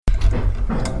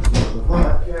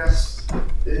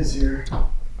is here.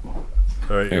 All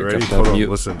right, you ready? Hold on,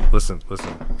 listen. Is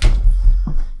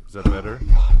that better?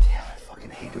 God damn, I fucking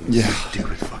hate doing this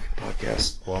stupid fucking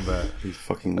podcast. Wombat. These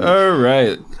fucking... All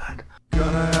right. God.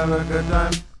 Gonna have a good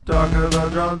time, talking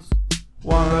about drones.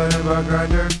 Wombat about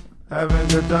grinder, having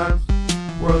good times.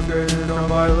 World's greatest drone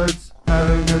pilots,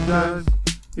 having good times.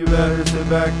 You better sit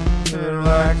back and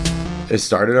relax. It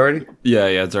started already? Yeah,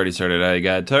 it's already started. I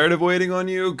got tired of waiting on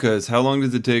you, because how long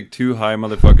does it take two high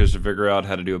motherfuckers to figure out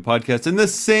how to do a podcast in the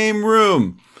same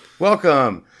room?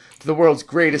 Welcome to the world's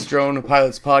greatest drone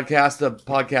pilots podcast, a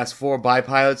podcast by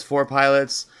pilots, for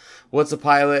pilots. What's a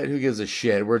pilot? Who gives a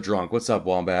shit? We're drunk. What's up,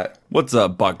 Wombat? What's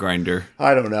up, bot grinder?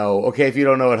 I don't know. Okay, if you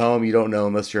don't know at home, you don't know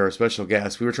unless you're our special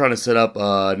guest. We were trying to set up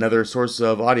another source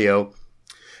of audio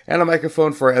and a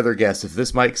microphone for our other guests. If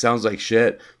this mic sounds like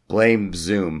shit, blame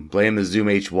Zoom. Blame the Zoom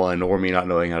H1 or me not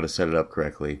knowing how to set it up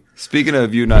correctly. Speaking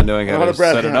of you not knowing how to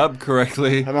set it up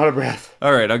correctly, I'm out of breath.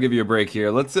 All right, I'll give you a break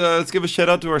here. Let's give a shout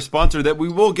out to our sponsor that we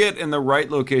will get in the right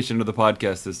location of the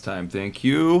podcast this time. Thank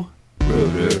you.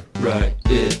 Rotor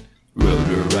Riot.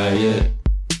 Rotor Riot.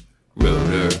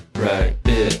 Rotor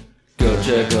Riot. Go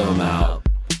check them out.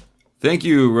 Thank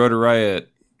you, Rotor Riot,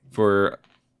 for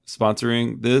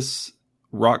sponsoring this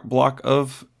rock block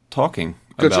of talking.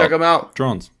 Go check them out.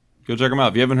 Drones. Go check them out.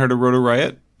 If you haven't heard of Rotor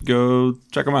Riot, go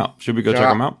check them out. Should we go check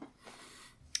them out?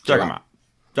 Check them out.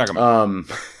 Check them out.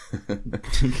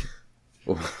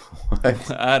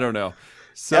 What? I don't know.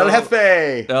 So, El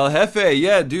Jefe. El Jefe,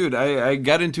 yeah, dude. I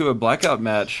got into a blackout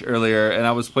match earlier, and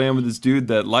I was playing with this dude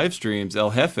that live streams,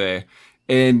 El Jefe,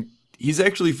 and he's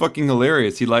actually fucking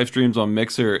hilarious. He live streams on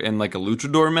Mixer in like a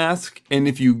luchador mask, and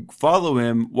if you follow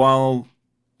him while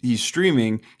he's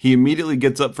streaming, he immediately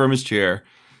gets up from his chair,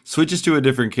 switches to a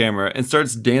different camera, and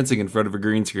starts dancing in front of a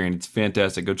green screen. It's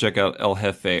fantastic. Go check out El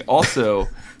Jefe. Also,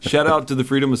 shout out to the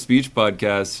Freedom of Speech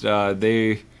podcast.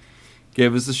 They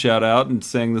gave us a shout out and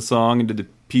sang the song and did the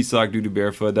Peace Sock Doo Doo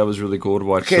Barefoot. That was really cool to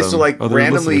watch. Okay, so like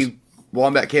randomly, listeners.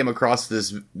 Wombat came across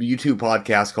this YouTube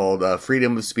podcast called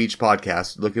Freedom of Speech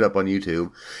Podcast. Look it up on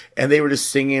YouTube. And they were just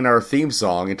singing our theme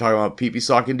song and talking about Pee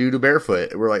Sock and Doo Doo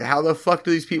Barefoot. We're like, how the fuck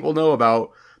do these people know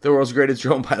about the world's greatest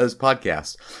drone pilots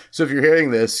podcast? So if you're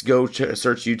hearing this, go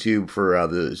search YouTube for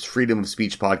the Freedom of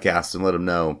Speech Podcast and let them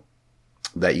know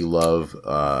that you love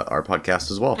our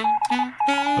podcast as well.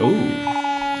 Oh.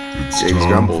 It's James time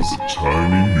Grumbles. for the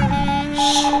Tiny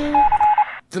News.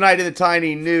 Tonight in the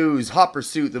Tiny News, Hot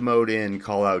Pursuit, the mode in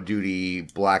Call Out Duty,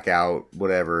 Blackout,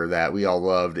 whatever that we all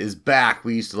loved, is back.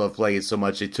 We used to love playing it so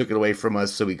much, they took it away from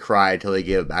us, so we cried till they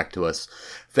gave it back to us.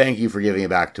 Thank you for giving it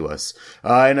back to us.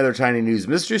 In other Tiny News,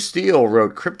 Mr. Steele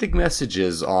wrote cryptic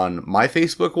messages on my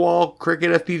Facebook wall,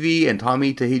 Cricket FPV, and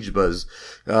Tommy Tahijba's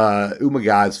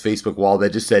Umagad's Facebook wall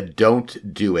that just said,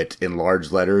 "Don't do it," in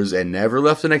large letters, and never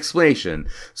left an explanation.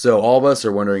 So all of us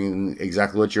are wondering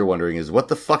exactly what you're wondering is, what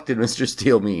the fuck did Mr.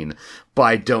 Steele mean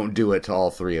by "don't do it" to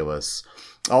all three of us?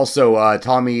 Also,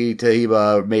 Tommy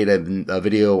Tahiba made a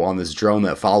video on this drone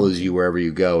that follows you wherever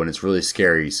you go, and it's really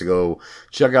scary, so go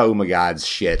check out Umagad's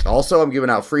shit. Also, I'm giving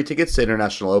out free tickets to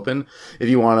International Open. If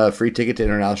you want a free ticket to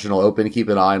International Open, keep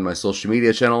an eye on my social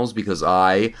media channels, because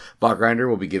I, Bot Grinder,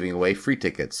 will be giving away free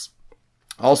tickets.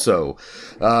 Also,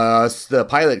 the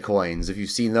pilot coins, if you've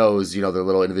seen those, you know, they're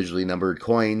little individually numbered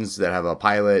coins that have a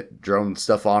pilot drone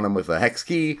stuff on them with a hex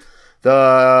key.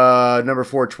 The number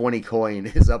 420 coin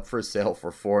is up for sale for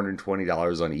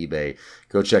 $420 on eBay.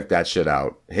 Go check that shit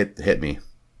out. Hit me.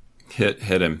 Hit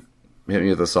him. Hit me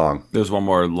with a song. There's one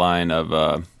more line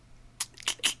of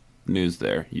news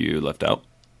there you left out.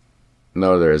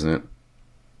 No, there isn't.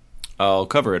 I'll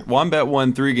cover it. Wombat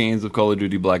won 3 games of Call of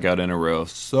Duty Blackout in a row.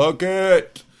 Suck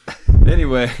it!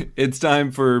 Anyway, it's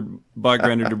time for Bot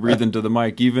Grinder to breathe into the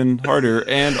mic even harder,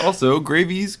 and also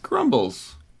Gravy's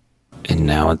Grumbles. And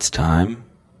now it's time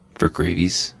for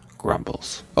Gravy's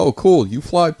Grumbles. Oh, cool. You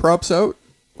fly props out?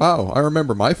 Wow, I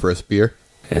remember my first beer.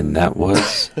 And that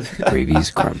was Gravy's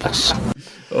Grumbles.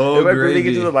 Oh, Am I breathing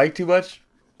into the mic too much?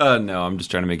 No, I'm just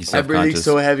trying to make you I'm breathing self-conscious.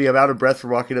 so heavy, I'm out of breath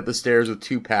from walking up the stairs with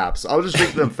 2 paps. I'll just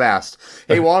drink them fast.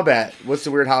 Hey, Wombat, what's the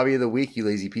weird hobby of the week, you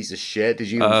lazy piece of shit? Did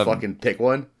you even fucking pick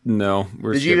one? No,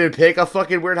 Did you even pick a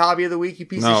fucking weird hobby of the week, you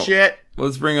piece of shit?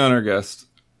 Let's bring on our guest.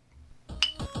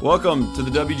 Welcome to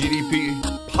the WGDP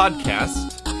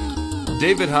podcast,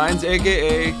 David Hines,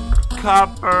 a.k.a.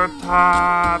 Copper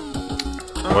Top.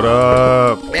 What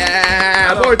up?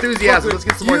 Yeah, more enthusiasm. Let's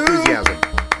get some more enthusiasm.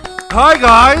 Hi,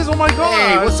 guys. Oh, my God.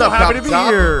 Hey, what's so up, happy Cop to be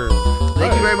Top? here.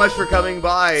 Thank you very much for coming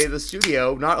by the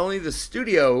studio. Not only the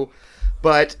studio,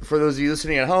 but for those of you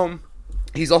listening at home,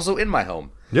 he's also in my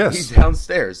home. Yes. He's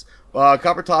downstairs.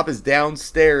 Copper Top is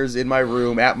downstairs in my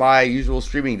room at my usual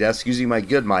streaming desk using my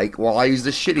good mic while I use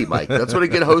the shitty mic. That's what a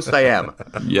good host I am.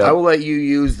 Yep. I will let you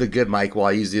use the good mic while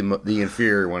I use the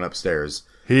inferior one upstairs.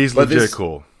 He's But legit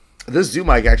cool. This Zoom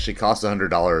mic actually costs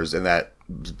 $100, and that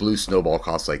Blue Snowball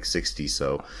costs like $60.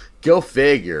 So go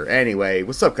figure. Anyway,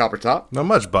 what's up, Copper Top? Not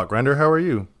much, Buck Grinder. How are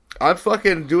you? I'm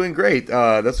fucking doing great.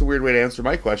 That's a weird way to answer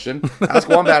my question. Ask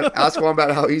Wombat. Ask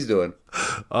Wombat how he's doing.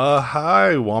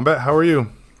 Hi, Wombat. How are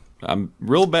you? I'm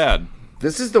real bad.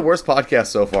 This is the worst podcast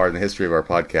so far in the history of our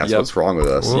podcast. Yep. What's wrong with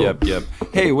us? Yep.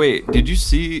 Hey, wait. Did you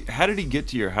see? How did he get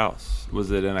to your house? Was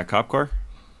it in a cop car?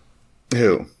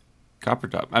 Who? Copper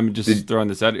Top. I'm just throwing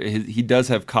this out. He does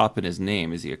have cop in his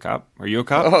name. Is he a cop? Are you a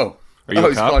cop? Oh, Are you a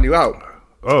he's cop? calling you out.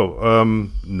 Oh,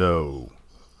 no.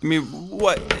 I mean,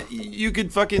 what? You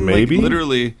could fucking Maybe? like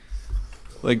literally,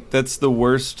 like that's the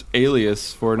worst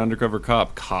alias for an undercover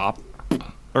cop. Cop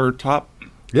or top.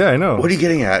 Yeah, I know. What are you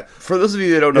getting at? For those of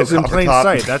you that don't know, It's in Copper plain Top,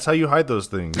 sight. That's how you hide those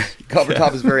things. Copper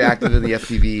Top is very active in the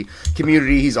FPV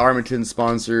community. He's Armington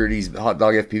sponsored. He's Hot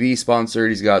Dog FPV sponsored.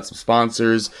 He's got some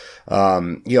sponsors.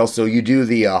 You do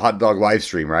the hot dog live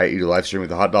stream, right? You do live stream with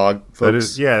the hot dog folks. That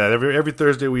is, yeah, every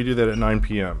Thursday we do that at 9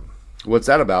 p.m. What's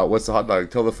that about? What's the hot dog?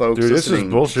 Tell the folks Dude, this is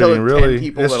listening. Tell bullshitting, the really. 10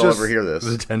 people It's that'll just- ever hear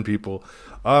this. 10 people.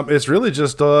 It's really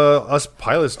just us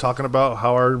pilots talking about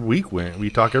how our week went. We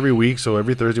talk every week, so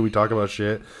every Thursday we talk about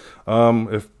shit.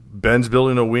 If Ben's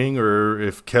building a wing, or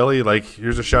if Kelly, like,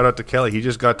 here's a shout out to Kelly. He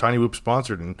just got Tiny Whoop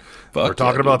sponsored, and Fuck we're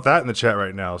talking yeah, about that in the chat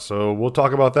right now. So we'll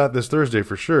talk about that this Thursday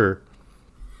for sure.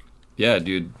 Yeah,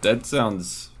 dude, that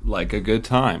sounds like a good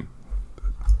time.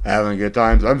 Having good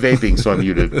times. I'm vaping, so I'm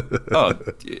muted. Oh,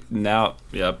 now,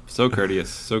 yep. So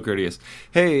courteous.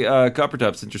 Hey, Copper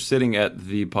Top, since you're sitting at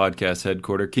the podcast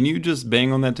headquarters, can you just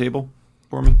bang on that table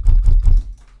for me?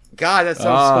 God, that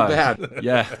sounds so bad.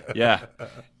 Yeah.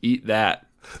 Eat that.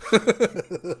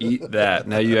 Eat that.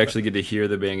 Now you actually get to hear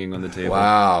the banging on the table.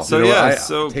 Wow. So You know what? yeah, I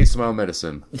so taste my own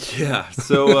medicine. yeah.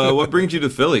 So what brings you to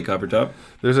Philly, Copper Top?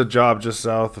 There's a job just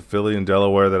south of Philly in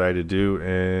Delaware that I had to do,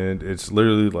 and it's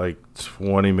literally like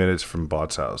 20 minutes from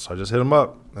Bot's house. So I just hit him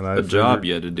up, and I A job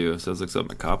you had to do. Sounds like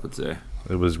something a cop would say.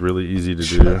 It was really easy to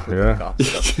do. Yeah.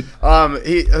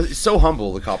 He's so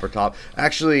humble, the Copper Top.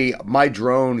 Actually, my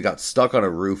drone got stuck on a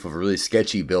roof of a really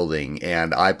sketchy building,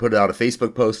 and I put out a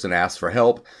Facebook post and asked for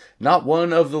help. Not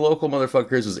one of the local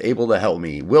motherfuckers was able to help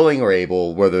me, willing or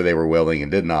able. Whether they were willing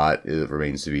and did not, it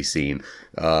remains to be seen.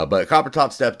 But Copper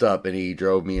Top stepped up, and he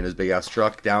drove me in his big ass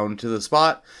truck down to the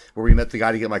spot where we met the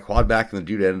guy to get my quad back, and the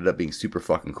dude ended up being super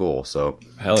fucking cool. So,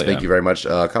 Hell yeah. thank you very much,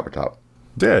 Copper Top.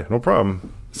 Yeah, no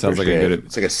problem. Sounds like a Appreciate good. it.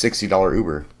 It's like a $60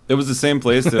 Uber. It was the same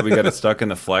place that we got it stuck in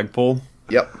the flagpole.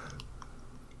 Yep.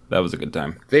 That was a good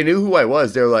time. They knew who I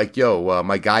was. They were like, yo,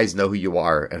 my guys know who you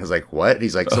are. And I was like, what? And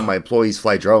he's like, some of my employees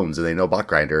fly drones and they know Bot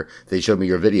Grinder. They showed me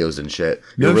your videos and shit.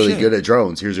 You're No really shit. good at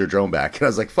drones. Here's your drone back. And I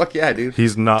was like, fuck yeah, dude.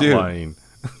 He's not Dude. lying.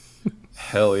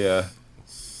 Hell yeah.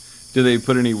 Did they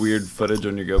put any weird footage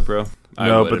on your GoPro? I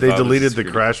No, would but if they I was deleted the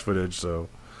security. crash footage, so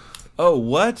Oh,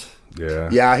 what? yeah.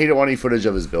 Yeah, he didn't want any footage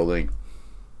of his building.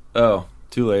 Oh,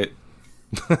 too late.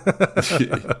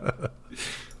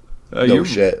 No you're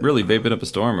shit. really vaping up a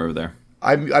storm over there.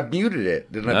 I muted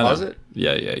it. Didn't I No, pause no. it?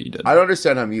 Yeah, you did. I don't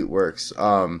understand how mute works.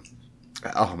 Oh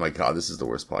my god, this is the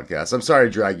worst podcast. I'm sorry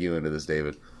to drag you into this,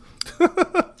 David.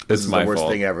 It's This is my the worst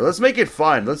fault. thing ever. Let's make it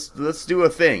fun. Let's do a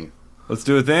thing. Let's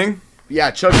do a thing.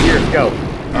 Yeah, chug gears, go.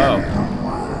 Oh,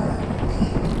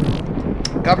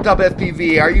 Copper Top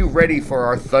FPV, are you ready for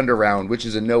our Thunder Round, which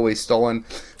is in no way stolen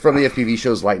from the FPV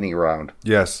show's Lightning Round?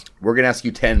 Yes. We're going to ask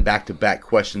you 10 back-to-back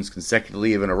questions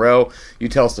consecutively in a row. You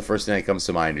tell us the first thing that comes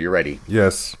to mind. Are you ready?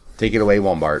 Yes. Take it away,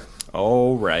 Wombart.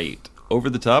 all right. Over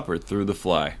the top or through the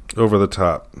fly? Over the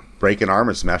top. Break an arm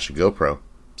or smash a GoPro?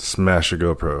 Smash a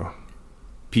GoPro.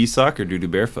 Pea sock or doo-doo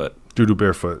barefoot? Doo-doo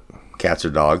barefoot. Cats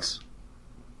or dogs?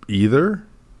 Either.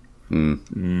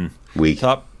 Weak.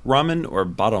 Top ramen or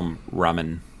bottom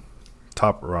ramen?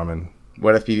 Top ramen.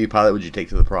 What FPV pilot would you take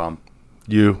to the prom?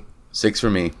 You. 6 for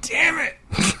me. Damn it!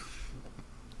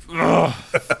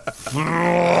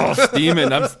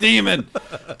 Steaming. I'm steaming.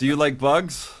 Do you like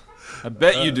bugs? I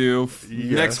bet you do.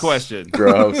 Next question.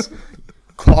 Gross.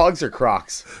 Clogs or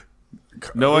Crocs?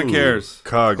 No one cares.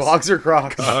 Cogs. Clogs or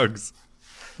Crocs? Cogs.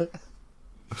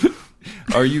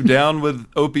 Are you down with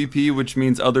OPP, which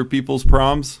means other people's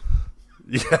proms?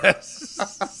 Yes.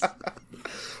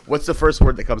 What's the first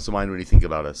word that comes to mind when you think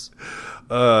about us?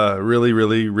 Really,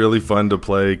 really, really fun to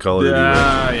play Call of Duty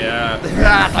with. Yeah.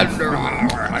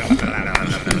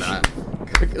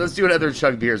 Let's do another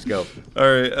chug beers. Go. All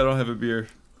right, I don't have a beer.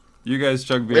 You guys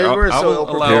chug beer. We're so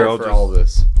allow. ill-prepared for all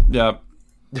this. Yeah.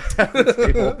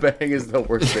 Table bang is the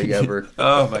worst thing ever.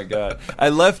 Oh my god! I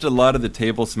left a lot of the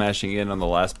table smashing in on the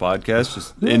last podcast,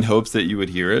 just in hopes that you would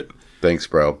hear it. Thanks,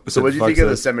 bro. So, what did you think of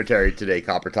the cemetery today,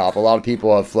 Copper Top? A lot of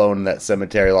people have flown in that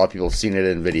cemetery. A lot of people have seen it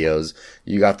in videos.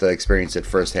 You got to experience it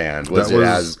firsthand. Was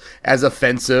it as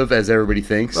offensive as everybody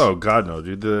thinks? Oh God, no,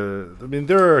 dude. I mean,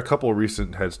 there are a couple of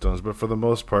recent headstones, but for the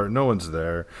most part, no one's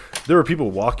there. There were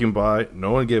people walking by, no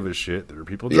one gave a shit. There were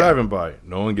people driving by,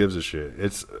 no one gives a shit.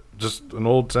 It's just an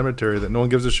old cemetery that no one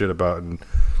gives a shit about, and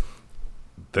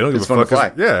they don't give a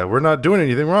fuck. Yeah, we're not doing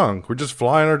anything wrong. We're just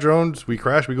flying our drones. We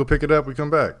crash, we go pick it up, we come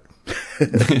back.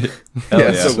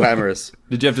 It's so glamorous.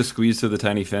 Did you have to squeeze through the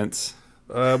tiny fence?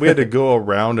 We had to go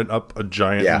around and up a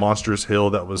giant monstrous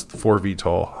hill that was 4 feet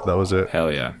tall. That was it.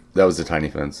 Hell yeah. That was the tiny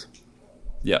fence.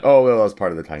 Yeah. Oh, well, that was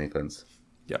part of the tiny fence.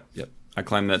 Yep. I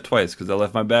climbed that twice because I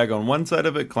left my bag on one side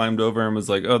of it, climbed over, and was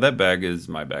like, "Oh, that bag is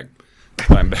my bag."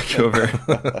 Climbed back over.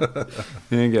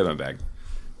 Didn't get my bag.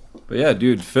 But yeah,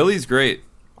 dude, Philly's great.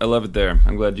 I love it there.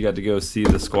 I'm glad you got to go see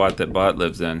the squat that Bot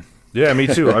lives in. Yeah, me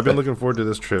too. I've been looking forward to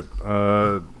this trip.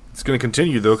 It's going to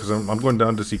continue, though, because I'm going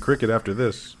down to see cricket after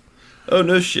this. Oh,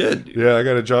 no shit. Yeah, I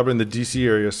got a job in the D.C.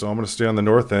 area, so I'm going to stay on the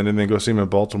north end and then go see him in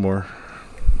Baltimore.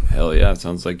 Hell yeah.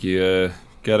 Sounds like you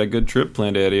got a good trip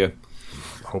planned ahead of you.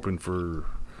 Hoping for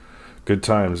good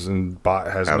times, and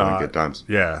Bot has not. Good times.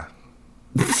 Yeah.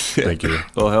 Thank you.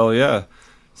 Well, hell yeah.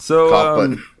 So, Cough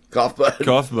button.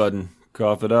 Cough button.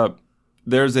 Cough it up.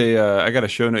 There's I got a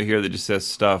show note here that just says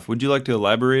stuff. Would you like to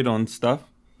elaborate on stuff?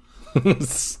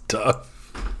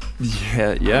 Stuff.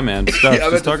 Yeah, man. Stuff.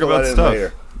 Just talk about stuff.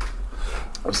 Later.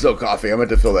 I'm still coughing. I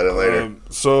meant to fill that in later.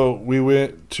 So we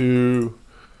went to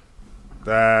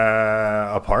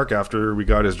a park after we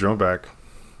got his drone back.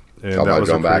 And that was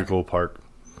a pretty cool park.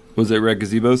 Was it Red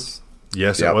Gazebos?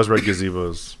 Yes, it was Red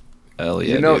Gazebos. Hell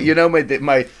yeah. You know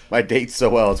my dates so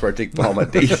well. It's where I take all my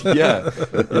dates. Yeah.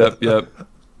 Yep.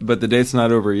 But the date's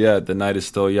not over yet. The night is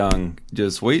still young.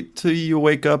 Just wait till you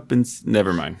wake up and...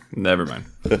 Never mind.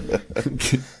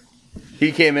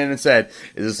 He came in and said,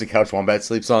 "Is this the couch Wombat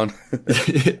sleeps on?"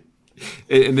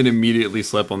 And then immediately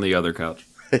slept on the other couch.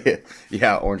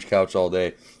 Yeah, orange couch all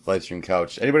day. Livestream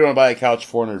couch. Anybody want to buy a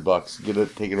couch?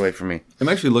 $400. Take it away from me. I'm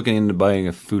actually looking into buying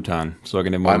a futon so I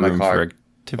can have more room for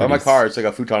activities. Buy my car. It's like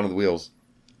a futon with wheels.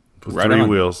 With 3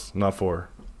 wheels, not 4.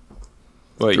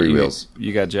 Wait, 3 wheels.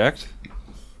 You got jacked?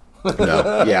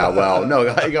 No. Yeah, well, no,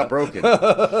 it got broken.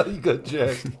 You got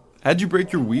jacked. How'd you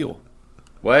break your wheel?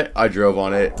 What? I drove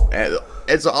on it.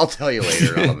 I'll tell you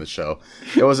later on the show.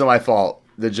 It wasn't my fault.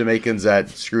 The Jamaicans that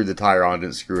screwed the tire on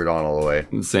didn't screw it on all the way.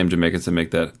 The same Jamaicans that make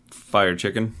that fire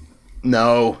chicken?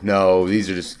 No.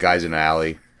 These are just guys in the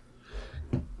alley.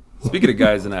 Speaking of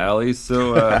guys in the alley,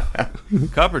 so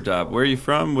Copper Top, where are you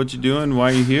from? What you doing?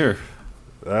 Why are you here?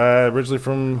 Originally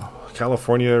from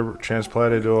California,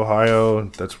 transplanted to Ohio.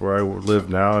 That's where I live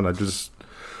now, and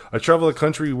I travel the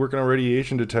country working on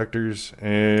radiation detectors,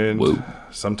 and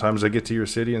sometimes I get to your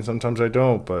city and sometimes I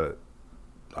don't, but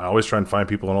I always try and find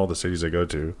people in all the cities I go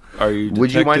to. Are you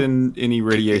detecting any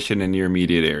radiation in your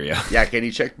immediate area? Yeah, can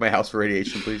you check my house for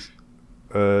radiation, please?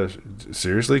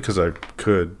 Seriously? Because I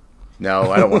could.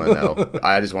 No, I don't want to know.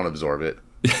 I just want to absorb it.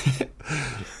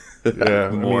 Yeah,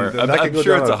 I'm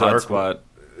sure it's a hot spot.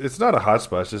 It's not a hot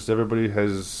spot. It's just everybody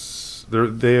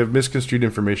they have misconstrued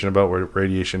information about what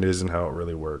radiation is and how it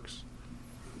really works.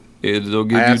 It'll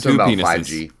give you 2 penises.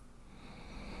 5G.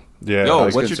 Yeah. Yo,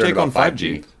 what's your take on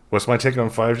 5G? What's my take on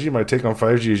 5G? My take on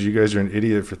 5G is you guys are an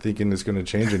idiot for thinking it's going to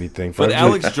change anything. 5G, but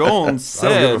Alex Jones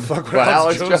said... I don't give a fuck what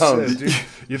Alex Jones said,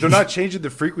 dude. They're not changing the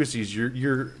frequencies.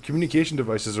 Your communication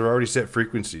devices are already set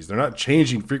frequencies. They're not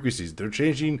changing frequencies. They're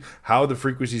changing how the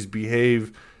frequencies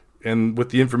behave and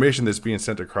with the information that's being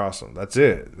sent across them. That's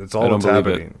it. That's all that's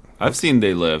happening. I've seen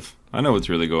They Live. I know what's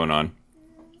really going on.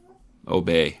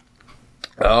 Obey.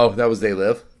 Oh, that was They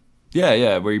Live?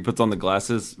 Yeah, where he puts on the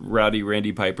glasses. Rowdy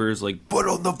Randy Piper's like, put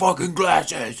on the fucking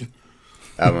glasses.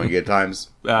 Having good times.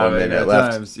 1 minute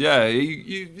left. Times. Yeah,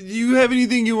 you have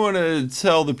anything you want to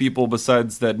tell the people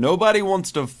besides that nobody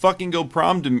wants to fucking go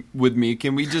prom with me?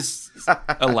 Can we just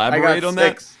elaborate on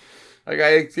 6. that? I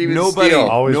got Steven Nobody. Steele.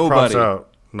 Always props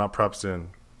out, not props in.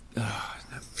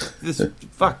 This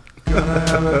fuck. Gonna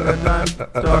have a good time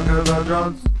talking about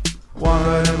drones.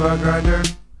 Wanna hit about grinder,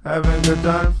 having good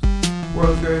times.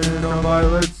 World's greatest drone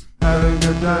pilots, having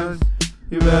good times.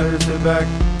 You better sit back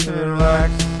and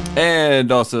relax. And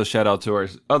also shout out to our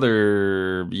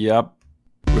other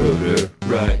Rotor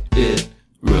Riot,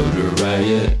 Rotor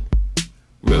Riot,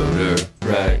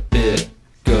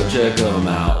 Go check them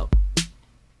out.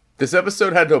 This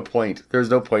episode had no point.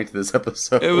 There's no point to this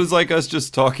episode. It was like us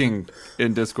just talking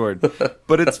in Discord.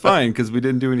 But it's fine because we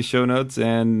didn't do any show notes,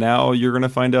 and now you're going to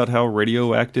find out how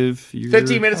radioactive your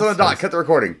 15 minutes on the dot. Cut the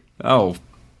recording. Oh,